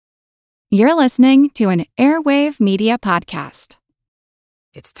You're listening to an Airwave Media Podcast.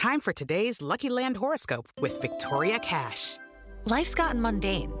 It's time for today's Lucky Land horoscope with Victoria Cash. Life's gotten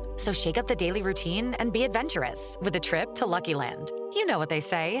mundane, so shake up the daily routine and be adventurous with a trip to Lucky Land. You know what they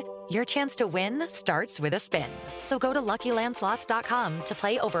say, your chance to win starts with a spin. So go to LuckyLandSlots.com to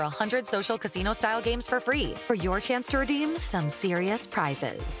play over 100 social casino-style games for free for your chance to redeem some serious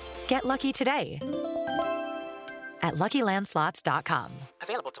prizes. Get lucky today at LuckyLandSlots.com.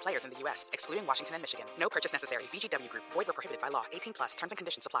 Available to players in the U.S., excluding Washington and Michigan. No purchase necessary. VGW Group. Void where prohibited by law. 18+. Terms and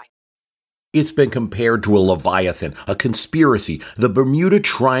conditions apply. It's been compared to a leviathan, a conspiracy, the Bermuda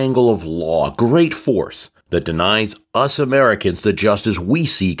Triangle of law, great force that denies us Americans the justice we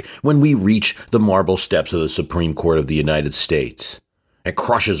seek when we reach the marble steps of the Supreme Court of the United States. It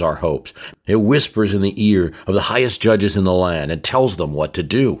crushes our hopes. It whispers in the ear of the highest judges in the land and tells them what to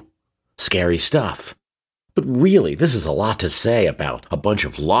do. Scary stuff. But really, this is a lot to say about a bunch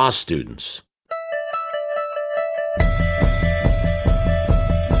of law students.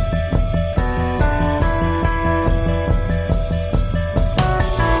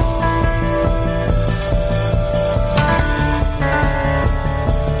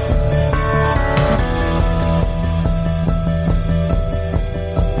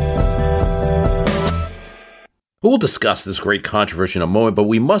 We'll discuss this great controversy in a moment, but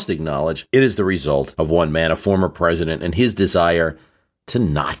we must acknowledge it is the result of one man, a former president, and his desire to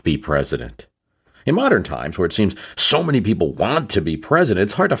not be president. In modern times, where it seems so many people want to be president,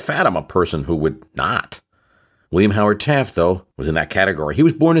 it's hard to fathom a person who would not. William Howard Taft, though, was in that category. He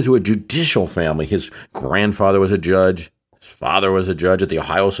was born into a judicial family. His grandfather was a judge. His father was a judge at the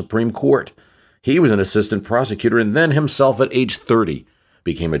Ohio Supreme Court. He was an assistant prosecutor, and then himself at age 30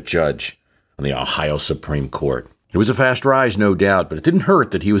 became a judge on the Ohio Supreme Court. It was a fast rise, no doubt, but it didn't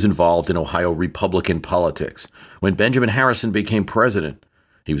hurt that he was involved in Ohio Republican politics. When Benjamin Harrison became president,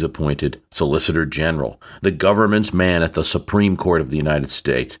 he was appointed Solicitor General, the government's man at the Supreme Court of the United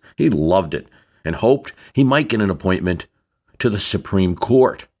States. He loved it and hoped he might get an appointment to the Supreme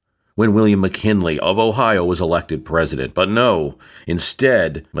Court when William McKinley of Ohio was elected president. But no,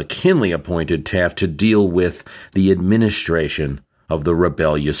 instead, McKinley appointed Taft to deal with the administration of the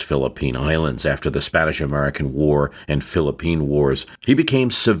rebellious Philippine Islands after the Spanish-American War and Philippine Wars. He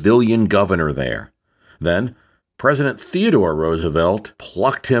became civilian governor there. Then, President Theodore Roosevelt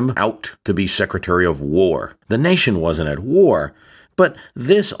plucked him out to be Secretary of War. The nation wasn't at war, but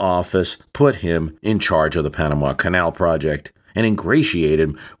this office put him in charge of the Panama Canal Project and ingratiated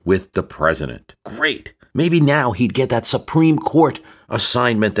him with the president. Great. Maybe now he'd get that Supreme Court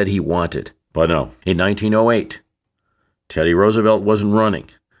assignment that he wanted. But no, in 1908, Teddy Roosevelt wasn't running,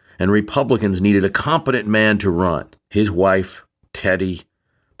 and Republicans needed a competent man to run. His wife, Teddy,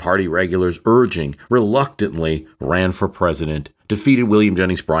 party regulars urging, reluctantly ran for president, defeated William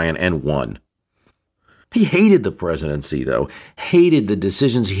Jennings Bryan, and won. He hated the presidency, though, hated the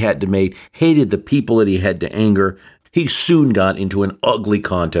decisions he had to make, hated the people that he had to anger. He soon got into an ugly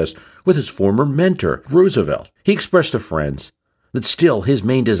contest with his former mentor, Roosevelt. He expressed to friends that still his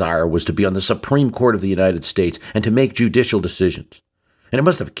main desire was to be on the Supreme Court of the United States and to make judicial decisions. And it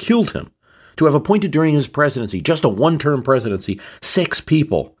must have killed him to have appointed during his presidency, just a one-term presidency, 6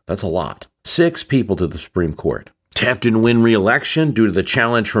 people. That's a lot. 6 people to the Supreme Court. Taft didn't win re-election due to the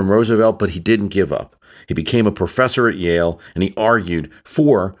challenge from Roosevelt, but he didn't give up. He became a professor at Yale, and he argued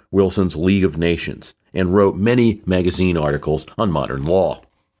for Wilson's League of Nations and wrote many magazine articles on modern law.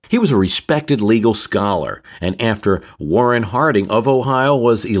 He was a respected legal scholar, and after Warren Harding of Ohio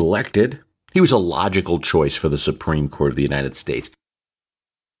was elected, he was a logical choice for the Supreme Court of the United States.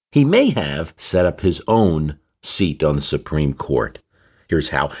 He may have set up his own seat on the Supreme Court. Here's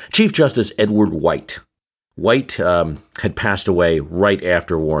how. Chief Justice Edward White. White had passed away right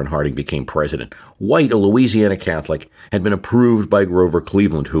after Warren Harding became president. White, a Louisiana Catholic, had been approved by Grover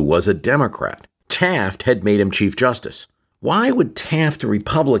Cleveland, who was a Democrat. Taft had made him Chief Justice. Why would Taft, a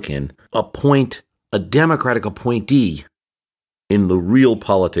Republican, appoint a Democratic appointee? In the real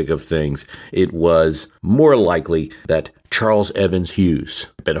politic of things, it was more likely that Charles Evans Hughes,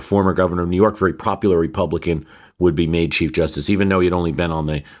 been a former governor of New York, very popular Republican, would be made Chief Justice, even though he'd only been on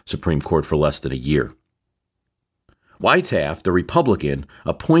the Supreme Court for less than a year. Why Taft, the Republican,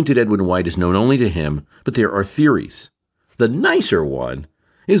 appointed Edwin White is known only to him, but there are theories. The nicer one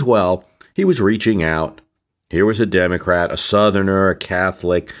is, well, he was reaching out. Here was a Democrat, a Southerner, a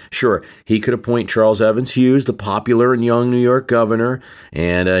Catholic. Sure, he could appoint Charles Evans Hughes, the popular and young New York governor,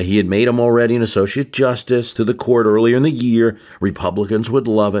 and he had made him already an associate justice to the court earlier in the year. Republicans would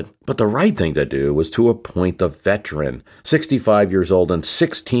love it. But the right thing to do was to appoint the veteran, 65 years old and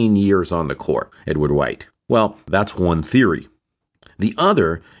 16 years on the court, Edward White. Well, that's one theory. The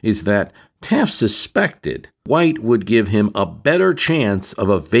other is that Taft suspected White would give him a better chance of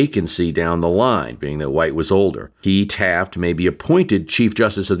a vacancy down the line, being that White was older. He, Taft, may be appointed Chief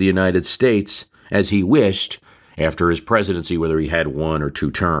Justice of the United States as he wished after his presidency, whether he had 1 or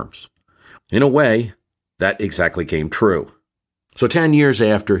 2 terms. In a way, that exactly came true. So 10 years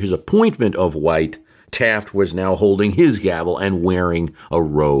after his appointment of White, Taft was now holding his gavel and wearing a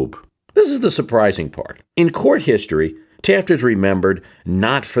robe. This is the surprising part. In court history, Taft is remembered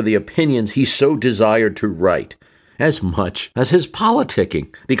not for the opinions he so desired to write, as much as his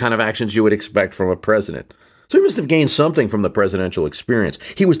politicking, the kind of actions you would expect from a president. So he must have gained something from the presidential experience.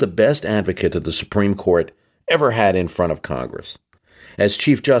 He was the best advocate that the Supreme Court ever had in front of Congress. As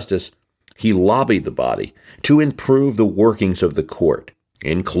Chief Justice, he lobbied the body to improve the workings of the court,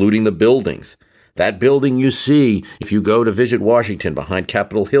 including the buildings. That building you see, if you go to visit Washington behind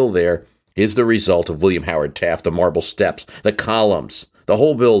Capitol Hill there, is the result of William Howard Taft, the marble steps, the columns, the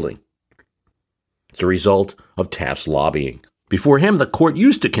whole building. It's a result of Taft's lobbying. Before him, the court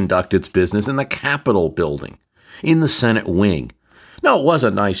used to conduct its business in the Capitol building, in the Senate wing. Now, it was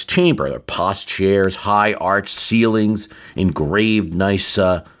a nice chamber. There were post chairs, high arched ceilings, engraved nice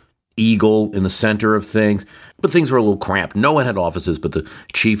eagle in the center of things. But things were a little cramped. No one had offices but the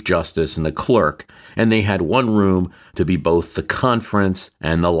Chief Justice and the clerk, and they had one room to be both the conference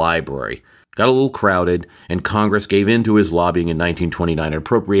and the library. Got a little crowded, and Congress gave in to his lobbying in 1929 and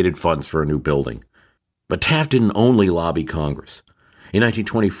appropriated funds for a new building. But Taft didn't only lobby Congress. In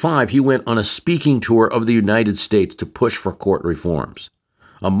 1925, he went on a speaking tour of the United States to push for court reforms.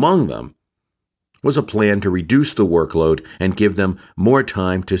 Among them was a plan to reduce the workload and give them more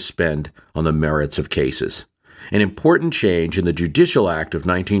time to spend on the merits of cases. An important change in the Judicial Act of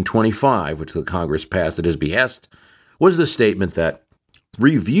 1925, which the Congress passed at his behest, was the statement that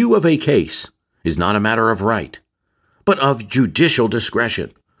review of a case is not a matter of right, but of judicial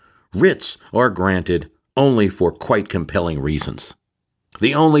discretion. Writs are granted only for quite compelling reasons.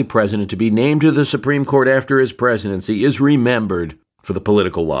 The only president to be named to the Supreme Court after his presidency is remembered for the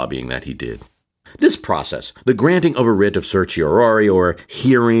political lobbying that he did. This process, the granting of a writ of certiorari or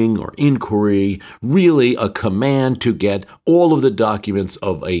hearing or inquiry, really a command to get all of the documents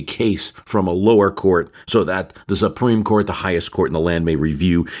of a case from a lower court so that the Supreme Court, the highest court in the land, may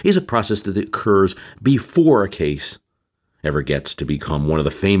review, is a process that occurs before a case ever gets to become one of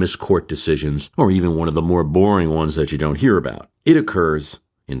the famous court decisions or even one of the more boring ones that you don't hear about. It occurs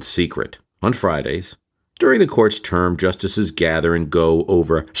in secret. On Fridays, during the court's term, justices gather and go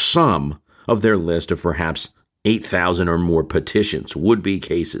over some of their list of perhaps 8,000 or more petitions, would-be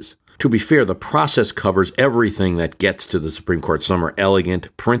cases. To be fair, the process covers everything that gets to the Supreme Court. Some are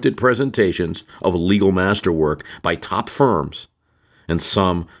elegant, printed presentations of legal masterwork by top firms, and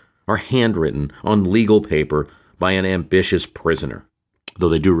some are handwritten on legal paper by an ambitious prisoner, though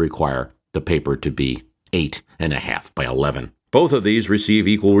they do require the paper to be 8.5 by 11. Both of these receive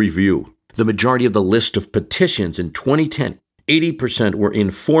equal review. The majority of the list of petitions in 2010, 80% were in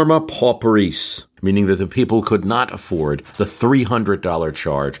forma pauperis, meaning that the people could not afford the $300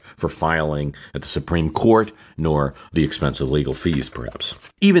 charge for filing at the Supreme Court, nor the expensive legal fees, perhaps.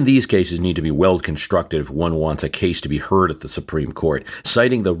 Even these cases need to be well constructed if one wants a case to be heard at the Supreme Court.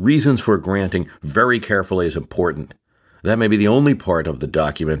 Citing the reasons for granting very carefully is important. That may be the only part of the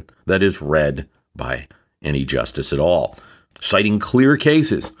document that is read by any justice at all. Citing clear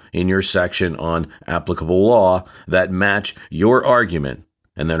cases in your section on applicable law that match your argument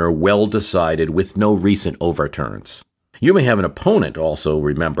and that are well decided with no recent overturns. You may have an opponent also,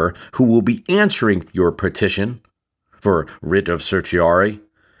 remember, who will be answering your petition for writ of certiorari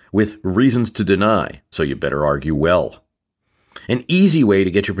with reasons to deny, so you better argue well. An easy way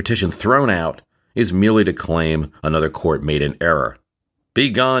to get your petition thrown out is merely to claim another court made an error.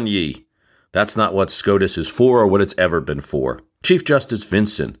 Begone ye! That's not what SCOTUS is for or what it's ever been for. Chief Justice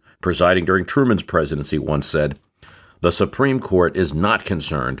Vinson, presiding during Truman's presidency, once said, "The Supreme Court is not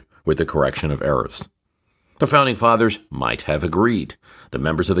concerned with the correction of errors." The Founding Fathers might have agreed. The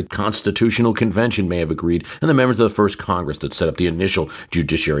members of the Constitutional Convention may have agreed, and the members of the first Congress that set up the initial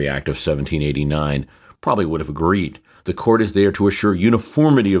Judiciary Act of 1789 probably would have agreed. The court is there to assure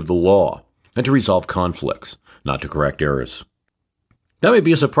uniformity of the law and to resolve conflicts, not to correct errors. That may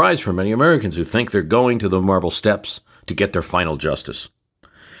be a surprise for many Americans who think they're going to the marble steps to get their final justice.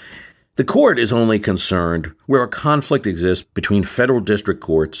 The court is only concerned where a conflict exists between federal district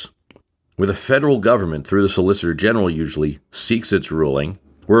courts, where the federal government, through the Solicitor General usually, seeks its ruling,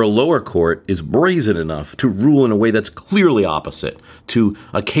 where a lower court is brazen enough to rule in a way that's clearly opposite to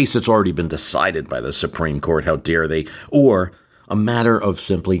a case that's already been decided by the Supreme Court, how dare they, or a matter of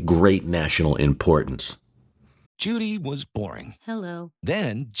simply great national importance. Judy was boring. Hello.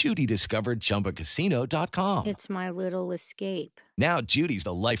 Then Judy discovered ChumbaCasino.com. It's my little escape. Now Judy's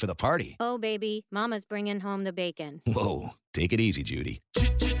the life of the party. Oh, baby, mama's bringing home the bacon. Whoa, take it easy, Judy.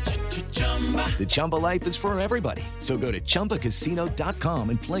 The Chumba life is for everybody. So go to ChumbaCasino.com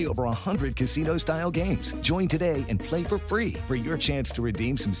and play over 100 casino-style games. Join today and play for free for your chance to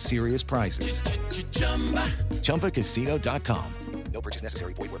redeem some serious prizes. ChumbaCasino.com. No purchase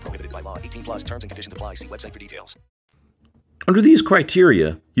necessary. Void where prohibited by law. 18 plus terms and conditions apply. See website for details. Under these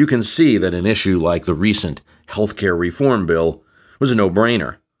criteria, you can see that an issue like the recent healthcare reform bill was a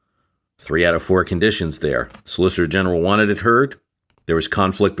no-brainer. 3 out of 4 conditions there. The Solicitor General wanted it heard. There was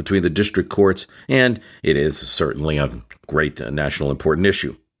conflict between the district courts, and it is certainly a great national important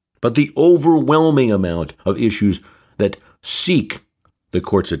issue. But the overwhelming amount of issues that seek the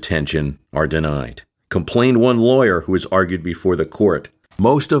court's attention are denied. Complained one lawyer who has argued before the court,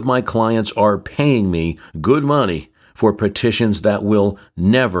 "Most of my clients are paying me good money for petitions that will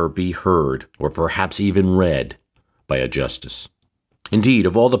never be heard or perhaps even read by a justice." Indeed,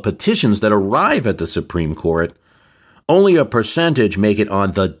 of all the petitions that arrive at the Supreme Court, only a percentage make it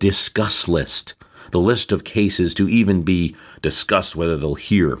on the discuss list, the list of cases to even be discussed whether they'll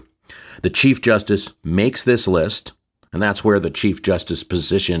hear. The Chief Justice makes this list, and that's where the Chief Justice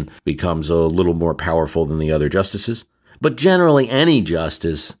position becomes a little more powerful than the other justices. But generally, any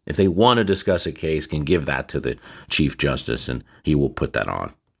justice, if they want to discuss a case, can give that to the Chief Justice, and he will put that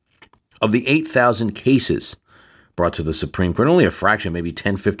on. Of the 8,000 cases brought to the Supreme Court, only a fraction, maybe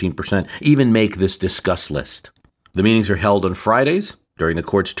 10-15%, even make this discuss list. The meetings are held on Fridays. During the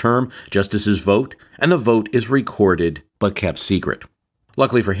court's term, justices vote, and the vote is recorded but kept secret.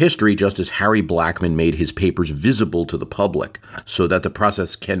 Luckily for history, Justice Harry Blackmun made his papers visible to the public so that the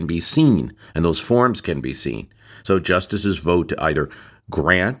process can be seen and those forms can be seen. So justices vote to either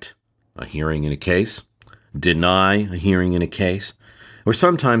grant a hearing in a case, deny a hearing in a case, or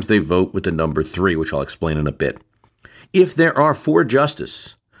sometimes they vote with the number 3, which I'll explain in a bit. If there are 4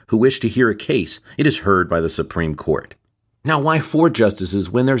 justices who wish to hear a case, it is heard by the Supreme Court. Now, why 4 justices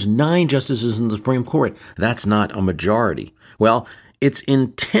when there's 9 justices in the Supreme Court? That's not a majority. Well, it's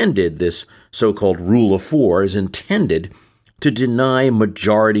intended, this so-called rule of 4 is intended to deny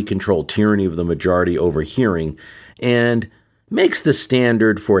majority control, tyranny of the majority over hearing, and makes the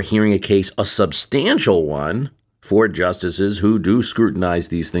standard for hearing a case a substantial one for justices who do scrutinize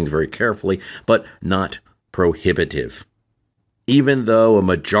these things very carefully, but not prohibitive. Even though a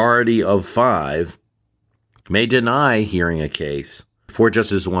majority of 5 may deny hearing a case, 4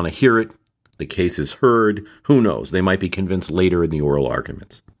 justices want to hear it, the case is heard, who knows, they might be convinced later in the oral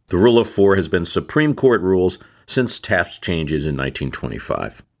arguments. The rule of 4 has been Supreme Court rules since Taft's changes in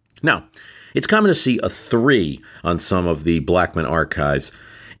 1925. Now, it's common to see a 3 on some of the Blackmun archives,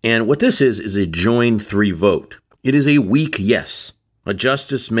 and what this is a joined 3 vote. It is a weak yes. A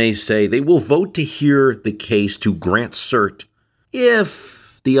justice may say they will vote to hear the case to grant cert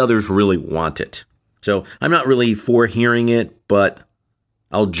if the others really want it. So I'm not really for hearing it, but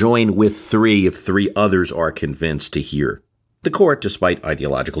I'll join with 3 if 3 others are convinced to hear. The court, despite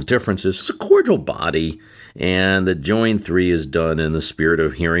ideological differences, is a cordial body, and the joined 3 is done in the spirit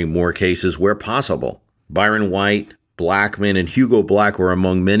of hearing more cases where possible. Byron White, Blackmun, and Hugo Black were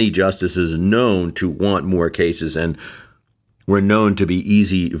among many justices known to want more cases and were known to be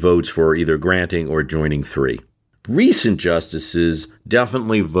easy votes for either granting or joining 3. Recent justices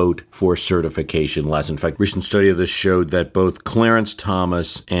definitely vote for certification less. In fact, recent study of this showed that both Clarence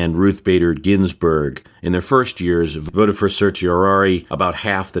Thomas and Ruth Bader Ginsburg in their first years voted for certiorari about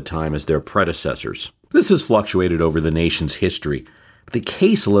half the time as their predecessors. This has fluctuated over the nation's history. The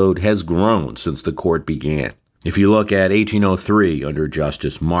caseload has grown since the court began. If you look at 1803 under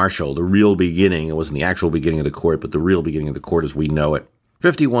Justice Marshall, the real beginning, it wasn't the actual beginning of the court, but the real beginning of the court as we know it,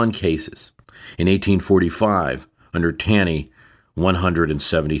 51 cases. In 1845, under Taney,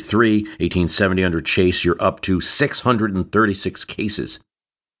 173. 1870 under Chase, you're up to 636 cases.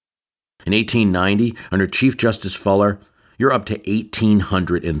 In 1890, under Chief Justice Fuller, you're up to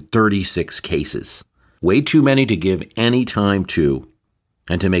 1,836 cases. Way too many to give any time to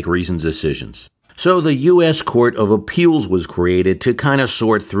and to make reasoned decisions. So the U.S. Court of Appeals was created to kind of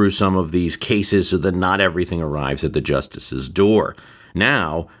sort through some of these cases so that not everything arrives at the justice's door.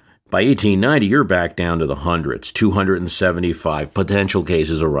 Now, by 1890, you're back down to the hundreds, 275 potential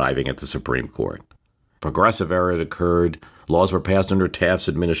cases arriving at the Supreme Court. Progressive era occurred. Laws were passed under Taft's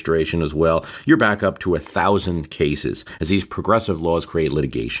administration as well. You're back up to 1,000 cases as these progressive laws create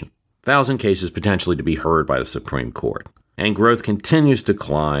litigation. 1,000 cases potentially to be heard by the Supreme Court. And growth continues to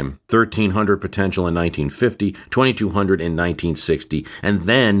climb. 1,300 potential in 1950, 2,200 in 1960, and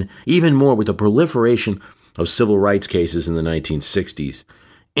then even more with the proliferation of civil rights cases in the 1960s,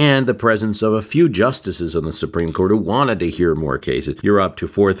 and the presence of a few justices on the Supreme Court who wanted to hear more cases. You're up to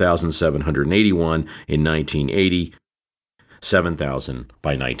 4,781 in 1980, 7,000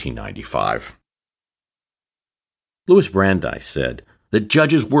 by 1995. Louis Brandeis said that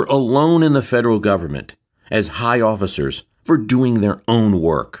judges were alone in the federal government as high officers for doing their own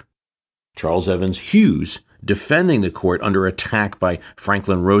work. Charles Evans Hughes, defending the court under attack by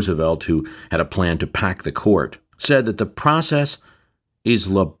Franklin Roosevelt, who had a plan to pack the court, said that the process is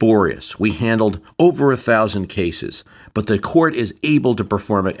laborious. We handled over 1,000 cases, but the court is able to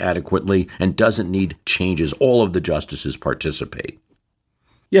perform it adequately and doesn't need changes. All of the justices participate.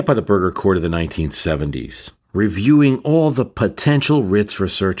 Yet by the Burger Court of the 1970s, reviewing all the potential writs for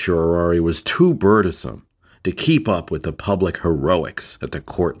certiorari was too burdensome to keep up with the public heroics that the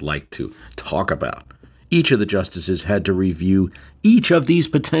court liked to talk about. Each of the justices had to review each of these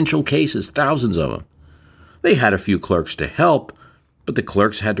potential cases, thousands of them. They had a few clerks to help, but the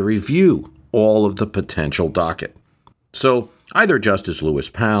clerks had to review all of the potential docket. So either Justice Lewis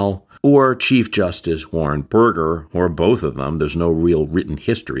Powell or Chief Justice Warren Burger, or both of them, there's no real written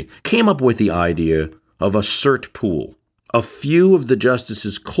history, came up with the idea of a cert pool. A few of the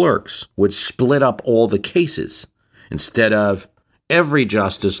justices' clerks would split up all the cases. Instead of every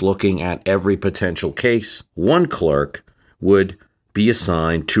justice looking at every potential case, one clerk would be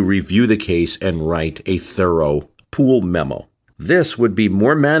assigned to review the case and write a thorough pool memo. This would be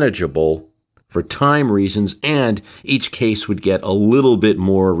more manageable for time reasons, and each case would get a little bit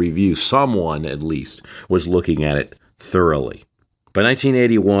more review. Someone, at least, was looking at it thoroughly. By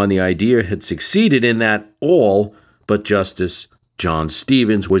 1981, the idea had succeeded in that all but Justice John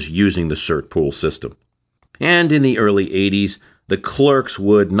Stevens was using the cert pool system. And in the early 80s, the clerks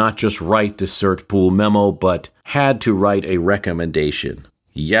would not just write the cert pool memo, but had to write a recommendation.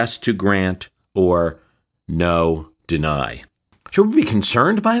 Yes to grant or no deny. Should we be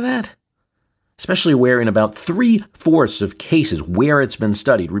concerned by that? Especially where in about 3/4 of cases where it's been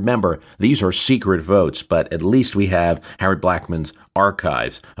studied, remember, these are secret votes, but at least we have Harry Blackmun's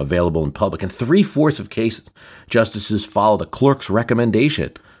archives available in public. In 3/4 of cases, justices follow the clerk's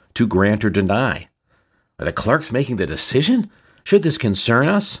recommendation to grant or deny. Are the clerks making the decision? Should this concern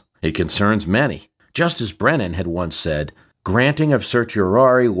us? It concerns many. Justice Brennan had once said, granting of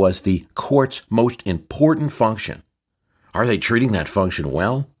certiorari was the court's most important function. Are they treating that function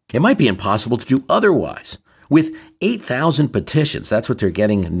well? It might be impossible to do otherwise. With 8,000 petitions, that's what they're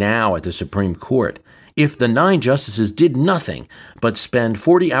getting now at the Supreme Court. If the 9 justices did nothing but spend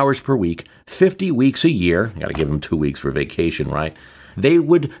 40 hours per week, 50 weeks a year, you got to give them 2 weeks for vacation, right? They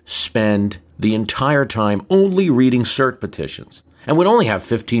would spend the entire time only reading cert petitions and would only have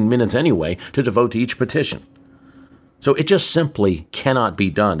 15 minutes anyway to devote to each petition. So it just simply cannot be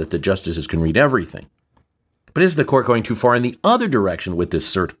done that the justices can read everything. But is the court going too far in the other direction with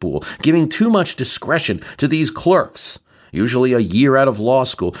this cert pool, giving too much discretion to these clerks, usually a year out of law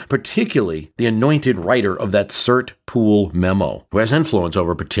school, particularly the anointed writer of that cert pool memo, who has influence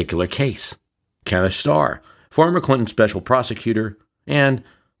over a particular case? Kenneth Starr, former Clinton special prosecutor and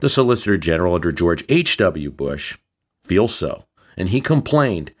the Solicitor General under George H.W. Bush, feels so, and he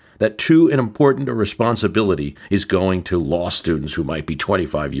complained that too important a responsibility is going to law students who might be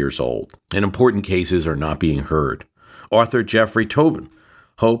 25 years old, and important cases are not being heard. Author Jeffrey Tobin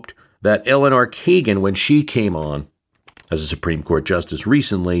hoped that Eleanor Kagan, when she came on as a Supreme Court justice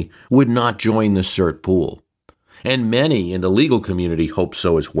recently, would not join the cert pool. And many in the legal community hope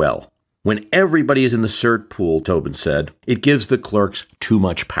so as well. When everybody is in the cert pool, Tobin said, it gives the clerks too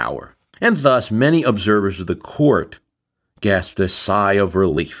much power. And thus, many observers of the court gasped a sigh of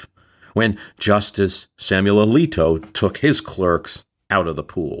relief when Justice Samuel Alito took his clerks out of the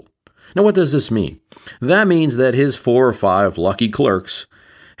pool. Now, what does this mean? That means that his 4 or 5 lucky clerks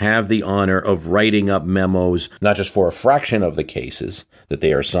have the honor of writing up memos, not just for a fraction of the cases that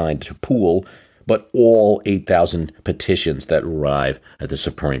they are assigned to pool, but all 8,000 petitions that arrive at the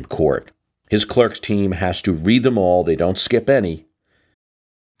Supreme Court. His clerks team has to read them all. They don't skip any.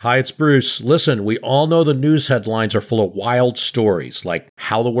 Hi, it's Bruce. Listen, we all know the news headlines are full of wild stories, like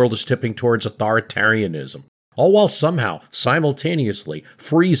how the world is tipping towards authoritarianism, all while somehow, simultaneously,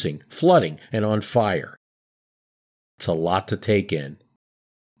 freezing, flooding, and on fire. It's a lot to take in.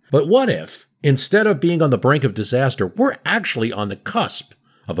 But what if, instead of being on the brink of disaster, we're actually on the cusp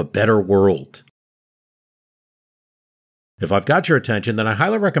of a better world? If I've got your attention, then I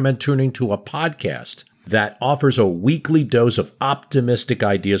highly recommend tuning to a podcast that offers a weekly dose of optimistic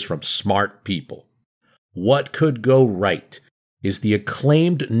ideas from smart people. What Could Go Right is the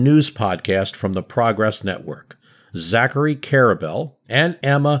acclaimed news podcast from the Progress Network. Zachary Karabell and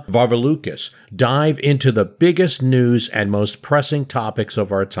Emma Varvaloucas dive into the biggest news and most pressing topics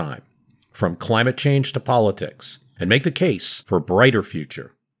of our time, from climate change to politics, and make the case for a brighter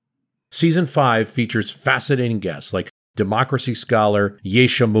future. Season 5 features fascinating guests like democracy scholar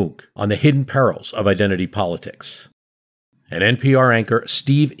Yesha Mounk on the hidden perils of identity politics, and NPR anchor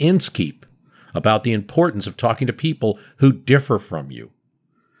Steve Inskeep about the importance of talking to people who differ from you,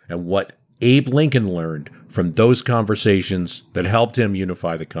 and what Abe Lincoln learned from those conversations that helped him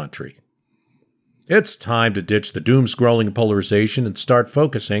unify the country. It's time to ditch the doom-scrolling polarization and start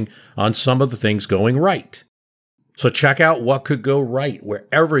focusing on some of the things going right. So check out What Could Go Right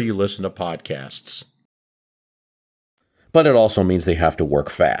wherever you listen to podcasts. But it also means they have to work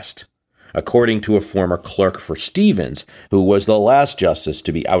fast. According to a former clerk for Stevens, who was the last justice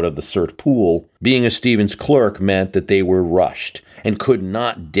to be out of the cert pool, being a Stevens clerk meant that they were rushed and could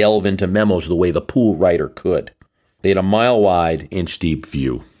not delve into memos the way the pool writer could. They had a mile-wide, inch-deep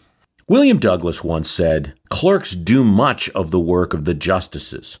view. William Douglas once said, "Clerks do much of the work of the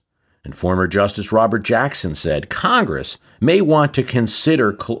justices." And former Justice Robert Jackson said, "Congress may want to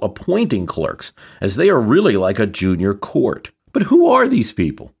consider appointing clerks, as they are really like a junior court." But who are these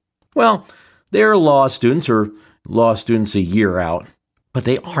people? Well, they're law students or law students a year out, but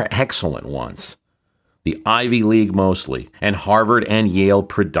they are excellent ones. The Ivy League mostly, and Harvard and Yale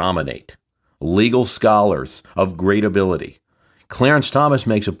predominate. Legal scholars of great ability. Clarence Thomas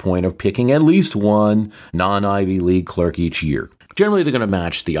makes a point of picking at least one non-Ivy League clerk each year. Generally, they're going to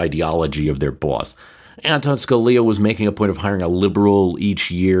match the ideology of their boss. Anton Scalia was making a point of hiring a liberal each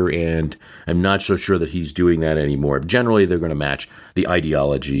year, and I'm not so sure that he's doing that anymore. Generally, they're going to match the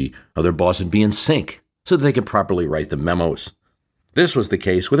ideology of their boss and be in sync so that they can properly write the memos. This was the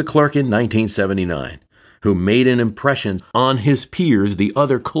case with a clerk in 1979 who made an impression on his peers, the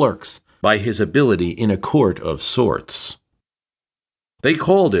other clerks, by his ability in a court of sorts. They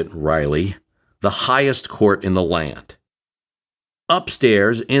called it, Riley, the highest court in the land.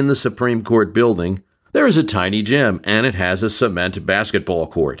 Upstairs in the Supreme Court building, there is a tiny gym, and it has a cement basketball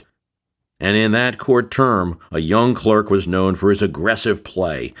court. And in that court term, a young clerk was known for his aggressive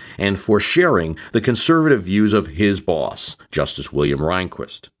play and for sharing the conservative views of his boss, Justice William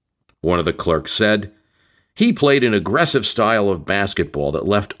Rehnquist. One of the clerks said, "He played an aggressive style of basketball that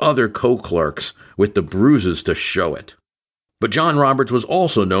left other co-clerks with the bruises to show it." But John Roberts was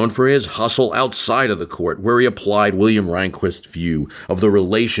also known for his hustle outside of the court, where he applied William Rehnquist's view of the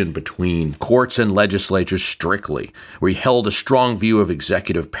relation between courts and legislatures strictly, where he held a strong view of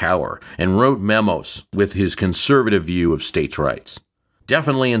executive power and wrote memos with his conservative view of states' rights.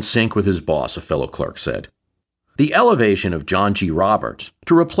 Definitely in sync with his boss, a fellow clerk said. The elevation of John G. Roberts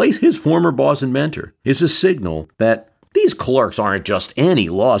to replace his former boss and mentor is a signal that these clerks aren't just any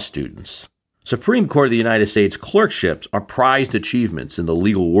law students. Supreme Court of the United States clerkships are prized achievements in the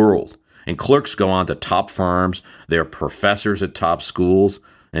legal world, and clerks go on to top firms, they're professors at top schools,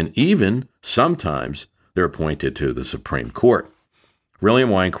 and even, sometimes, they're appointed to the Supreme Court. William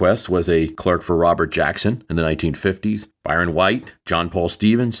Rehnquist was a clerk for Robert Jackson in the 1950s. Byron White, John Paul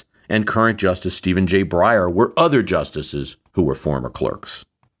Stevens, and current Justice Stephen J. Breyer were other justices who were former clerks.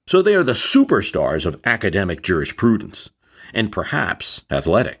 So they are the superstars of academic jurisprudence, and perhaps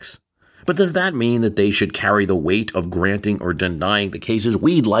athletics. But does that mean that they should carry the weight of granting or denying the cases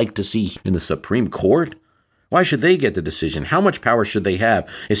we'd like to see in the Supreme Court? Why should they get the decision? How much power should they have,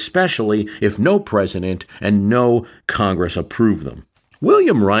 especially if no president and no Congress approve them?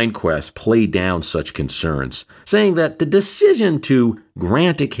 William Rehnquist played down such concerns, saying that the decision to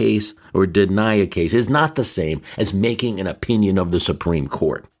grant a case or deny a case is not the same as making an opinion of the Supreme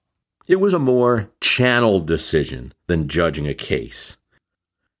Court. It was a more channeled decision than judging a case.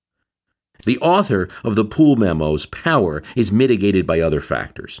 The author of the Poole Memo's power is mitigated by other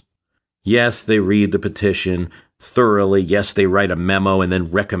factors. Yes, they read the petition thoroughly. Yes, they write a memo and then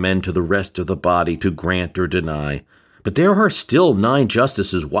recommend to the rest of the body to grant or deny. But there are still 9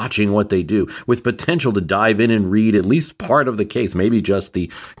 justices watching what they do, with potential to dive in and read at least part of the case, maybe just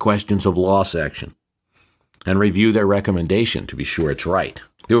the questions of law section, and review their recommendation to be sure it's right.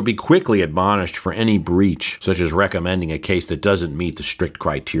 They will be quickly admonished for any breach, such as recommending a case that doesn't meet the strict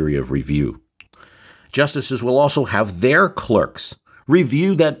criteria of review. Justices will also have their clerks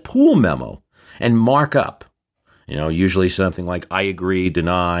review that Poole memo and mark up, usually something like "I agree,"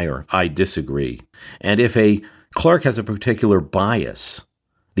 "deny," or "I disagree." And if a clerk has a particular bias,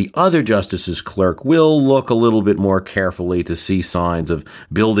 the other justice's clerk will look a little bit more carefully to see signs of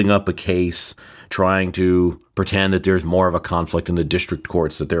building up a case, trying to pretend that there's more of a conflict in the district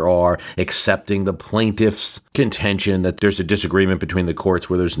courts that there are, accepting the plaintiff's contention that there's a disagreement between the courts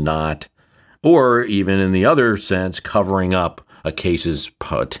where there's not. or even in the other sense, covering up a case's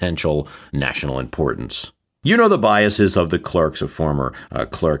potential national importance. You know the biases of the clerks, a former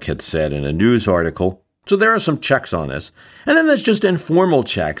clerk had said in a news article. So there are some checks on this. And then there's just informal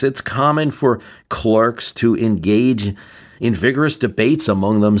checks. It's common for clerks to engage in vigorous debates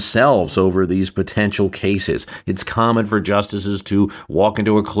among themselves over these potential cases. It's common for justices to walk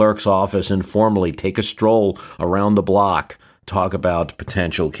into a clerk's office informally, take a stroll around the block, talk about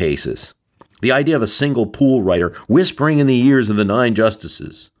potential cases. The idea of a single pool writer whispering in the ears of the 9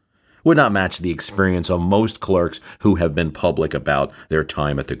 justices would not match the experience of most clerks who have been public about their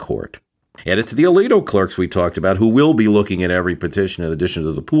time at the court. Add it to the Alito clerks we talked about, who will be looking at every petition in addition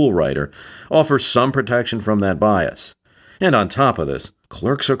to the pool writer, offers some protection from that bias. And on top of this,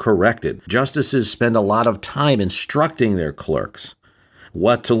 clerks are corrected. Justices spend a lot of time instructing their clerks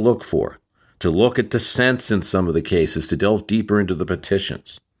what to look for, to look at dissents in some of the cases, to delve deeper into the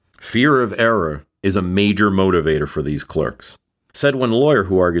petitions. Fear of error is a major motivator for these clerks. Said one lawyer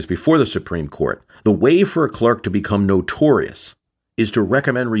who argues before the Supreme Court, the way for a clerk to become notorious is to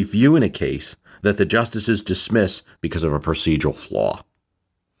recommend reviewing a case that the justices dismiss because of a procedural flaw.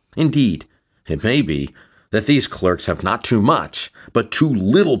 Indeed, it may be that these clerks have not too much, but too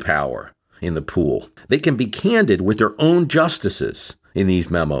little power in the pool. They can be candid with their own justices in these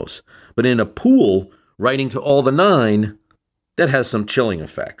memos, but in a pool writing to all the 9, that has some chilling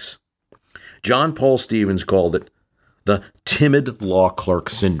effects. John Paul Stevens called it the timid law clerk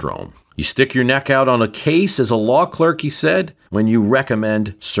syndrome. You stick your neck out on a case as a law clerk, he said, when you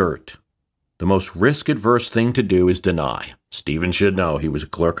recommend cert. The most risk-adverse thing to do is deny. Stevens should know, he was a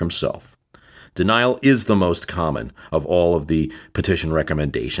clerk himself. Denial is the most common of all of the petition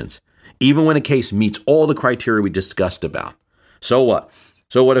recommendations, even when a case meets all the criteria we discussed about. So what?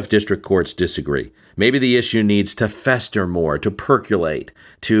 So what if district courts disagree? Maybe the issue needs to fester more, to percolate,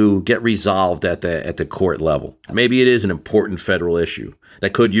 to get resolved at the court level. Maybe it is an important federal issue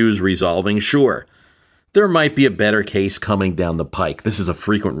that could use resolving, sure. There might be a better case coming down the pike. This is a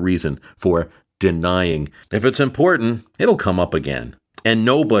frequent reason for denying. If it's important, it'll come up again. And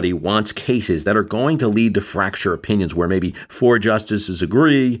nobody wants cases that are going to lead to fracture opinions where maybe 4 justices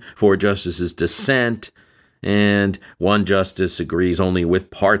agree, 4 justices dissent, and 1 justice agrees only with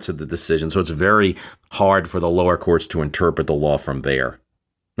parts of the decision. So it's very hard for the lower courts to interpret the law from there.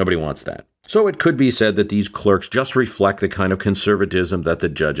 Nobody wants that. So it could be said that these clerks just reflect the kind of conservatism that the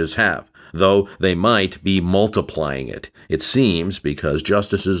judges have, though they might be multiplying it. It seems because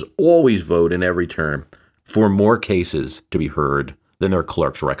justices always vote in every term for more cases to be heard than their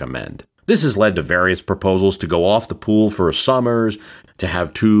clerks recommend. This has led to various proposals to go off the pool for summers, to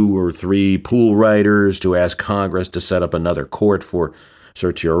have 2 or 3 pool writers, to ask Congress to set up another court for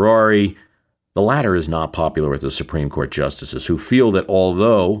certiorari. The latter is not popular with the Supreme Court justices, who feel that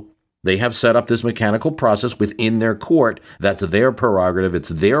although they have set up this mechanical process within their court, that's their prerogative, it's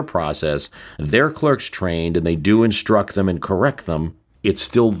their process, their clerks trained, and they do instruct them and correct them, it's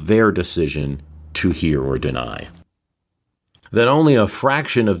still their decision to hear or deny. That only a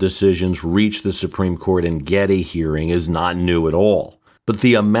fraction of decisions reach the Supreme Court and get a hearing is not new at all. But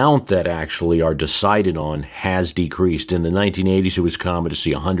the amount that actually are decided on has decreased. In the 1980s, it was common to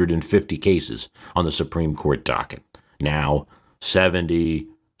see 150 cases on the Supreme Court docket. Now, 70,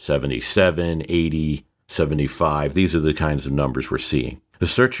 77, 80, 75, these are the kinds of numbers we're seeing. The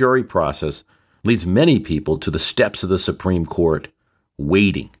certiorari process leads many people to the steps of the Supreme Court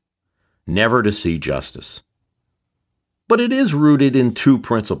waiting, never to see justice. But it is rooted in 2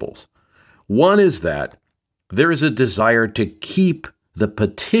 principles. One is that there is a desire to keep the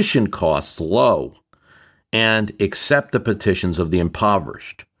petition costs low and accept the petitions of the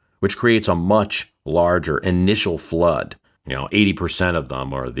impoverished, which creates a much larger initial flood. 80% of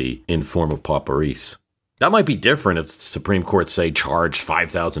them are the informal pauperies. That might be different if the Supreme Court, say, charged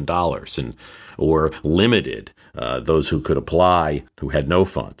 $5,000 or limited those who could apply who had no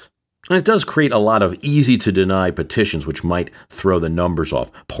funds. And it does create a lot of easy-to-deny petitions, which might throw the numbers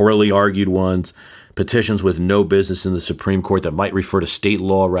off. Poorly argued ones, petitions with no business in the Supreme Court that might refer to state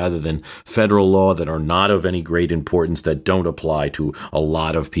law rather than federal law, that are not of any great importance, that don't apply to a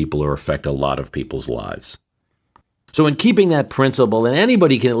lot of people or affect a lot of people's lives. So in keeping that principle, and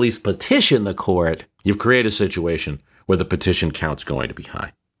anybody can at least petition the court, you've created a situation where the petition count's going to be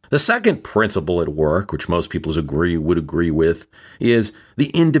high. The second principle at work, which most people would agree with, is the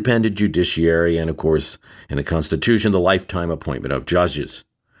independent judiciary and, of course, in the Constitution, the lifetime appointment of judges,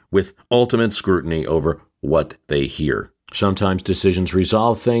 with ultimate scrutiny over what they hear. Sometimes decisions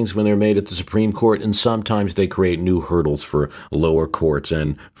resolve things when they're made at the Supreme Court, and sometimes they create new hurdles for lower courts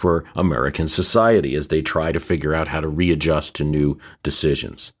and for American society as they try to figure out how to readjust to new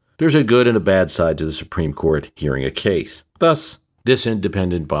decisions. There's a good and a bad side to the Supreme Court hearing a case. Thus, this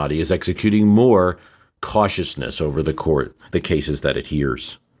independent body is executing more cautiousness over the cases that it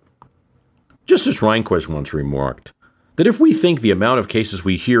hears. Justice Rehnquist once remarked that if we think the amount of cases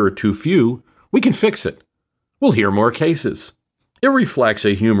we hear are too few, we can fix it. We'll hear more cases. It reflects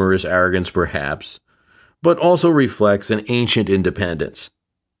a humorous arrogance, perhaps, but also reflects an ancient independence.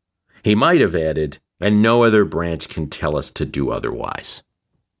 He might have added, and no other branch can tell us to do otherwise.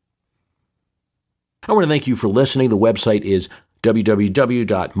 I want to thank you for listening. The website is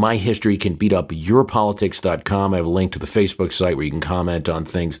www.myhistorycanbeatupyourpolitics.com. I have a link to the Facebook site where you can comment on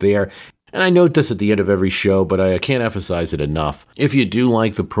things there. And I note this at the end of every show, but I can't emphasize it enough. If you do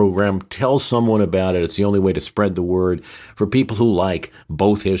like the program, tell someone about it. It's the only way to spread the word for people who like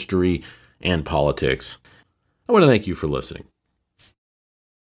both history and politics. I want to thank you for listening.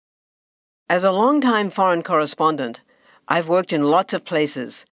 As a longtime foreign correspondent, I've worked in lots of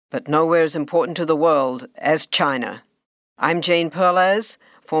places, but nowhere as important to the world as China. I'm Jane Perlez,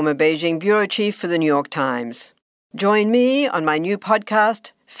 former Beijing bureau chief for the New York Times. Join me on my new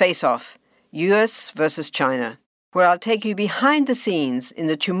podcast, Face Off, U.S. versus China, where I'll take you behind the scenes in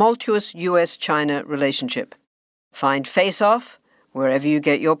the tumultuous U.S.-China relationship. Find Face Off wherever you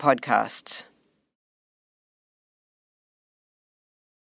get your podcasts.